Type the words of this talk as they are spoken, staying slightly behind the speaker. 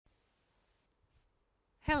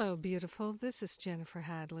Hello, beautiful. This is Jennifer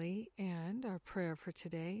Hadley, and our prayer for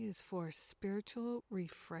today is for spiritual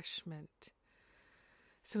refreshment.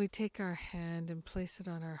 So we take our hand and place it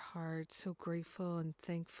on our heart, so grateful and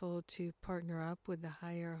thankful to partner up with the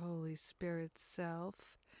higher Holy Spirit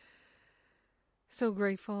self. So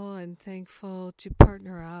grateful and thankful to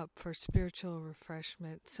partner up for spiritual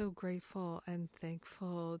refreshment. So grateful and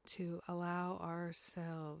thankful to allow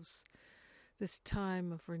ourselves this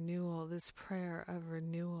time of renewal, this prayer of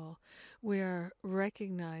renewal. We are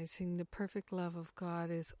recognizing the perfect love of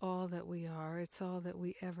God is all that we are. It's all that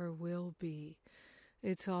we ever will be.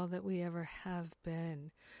 It's all that we ever have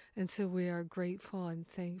been. And so we are grateful and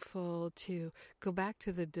thankful to go back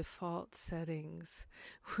to the default settings.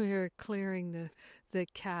 We're clearing the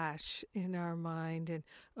cache in our mind and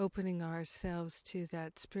opening ourselves to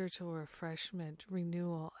that spiritual refreshment,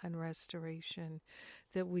 renewal, and restoration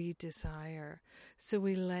that we desire. So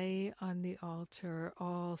we lay on the altar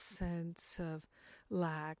all sense of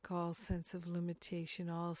lack, all sense of limitation,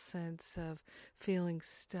 all sense of feeling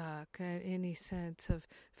stuck, any sense of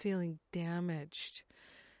feeling damaged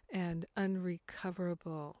and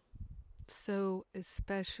unrecoverable. So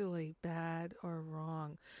especially bad or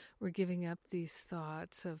wrong. We're giving up these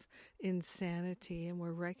thoughts of insanity, and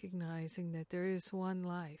we're recognizing that there is one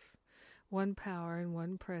life, one power, and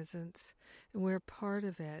one presence, and we're part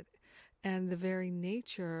of it. And the very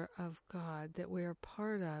nature of God that we are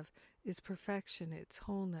part of is perfection, it's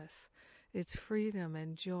wholeness, it's freedom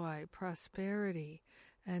and joy, prosperity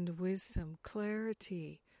and wisdom,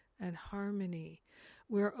 clarity and harmony.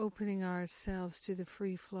 We're opening ourselves to the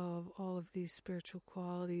free flow of all of these spiritual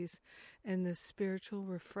qualities and the spiritual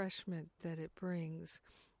refreshment that it brings.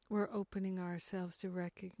 We're opening ourselves to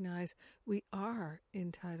recognize we are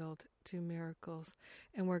entitled to miracles,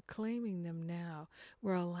 and we're claiming them now.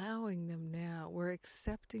 We're allowing them now. We're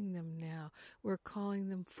accepting them now. We're calling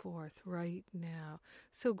them forth right now.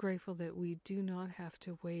 So grateful that we do not have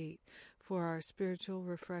to wait for our spiritual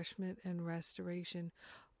refreshment and restoration.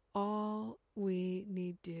 All we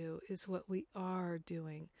need do is what we are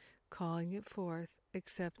doing, calling it forth,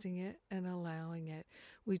 accepting it, and allowing it.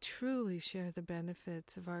 We truly share the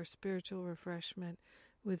benefits of our spiritual refreshment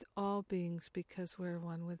with all beings because we're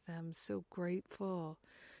one with them. So grateful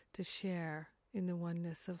to share in the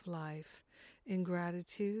oneness of life. In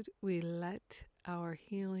gratitude, we let our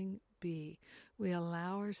healing be. We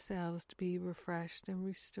allow ourselves to be refreshed and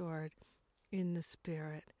restored in the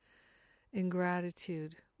Spirit. In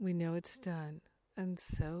gratitude, we know it's done, and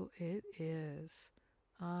so it is.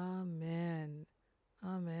 Amen.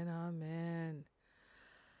 Amen, amen.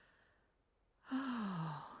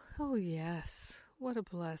 Oh yes, what a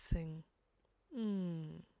blessing.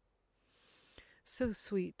 So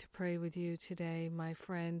sweet to pray with you today, my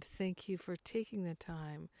friend. Thank you for taking the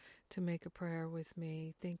time to make a prayer with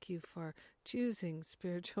me. Thank you for choosing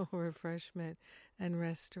spiritual refreshment and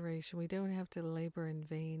restoration. We don't have to labor in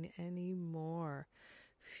vain anymore.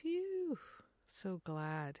 Phew, so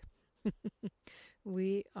glad.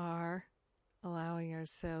 We are allowing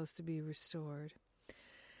ourselves to be restored.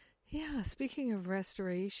 Yeah, speaking of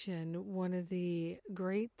restoration, one of the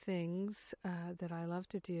great things that I love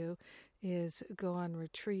to do is go on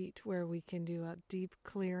retreat where we can do a deep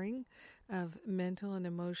clearing of mental and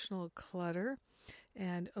emotional clutter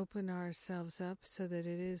and open ourselves up so that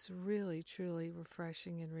it is really, truly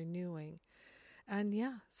refreshing and renewing. And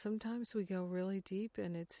yeah, sometimes we go really deep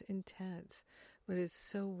and it's intense, but it's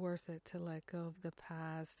so worth it to let go of the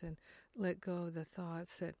past and let go of the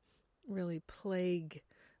thoughts that really plague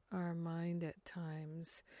our mind at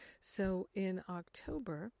times. So in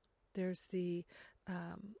October, there's the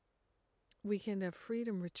Weekend of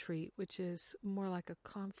Freedom Retreat, which is more like a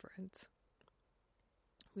conference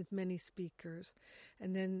with many speakers.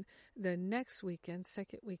 And then the next weekend,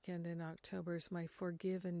 second weekend in October, is my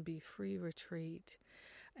Forgive and Be Free retreat.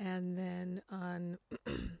 And then on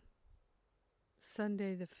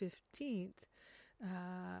Sunday the 15th,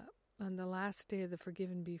 on the last day of the Forgive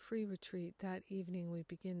and Be Free retreat, that evening we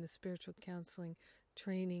begin the Spiritual Counseling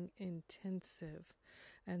Training Intensive.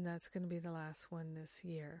 And that's going to be the last one this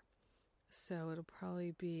year. So it'll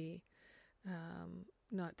probably be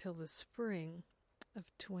not till the spring of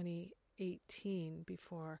 2018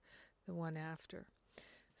 before the one after.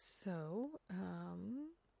 So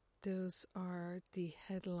those are the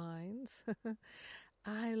headlines.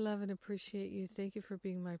 I love and appreciate you. Thank you for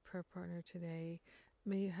being my prayer partner today.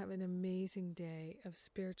 May you have an amazing day of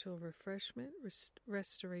spiritual refreshment,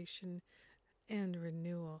 restoration, and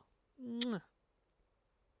renewal. Mwah.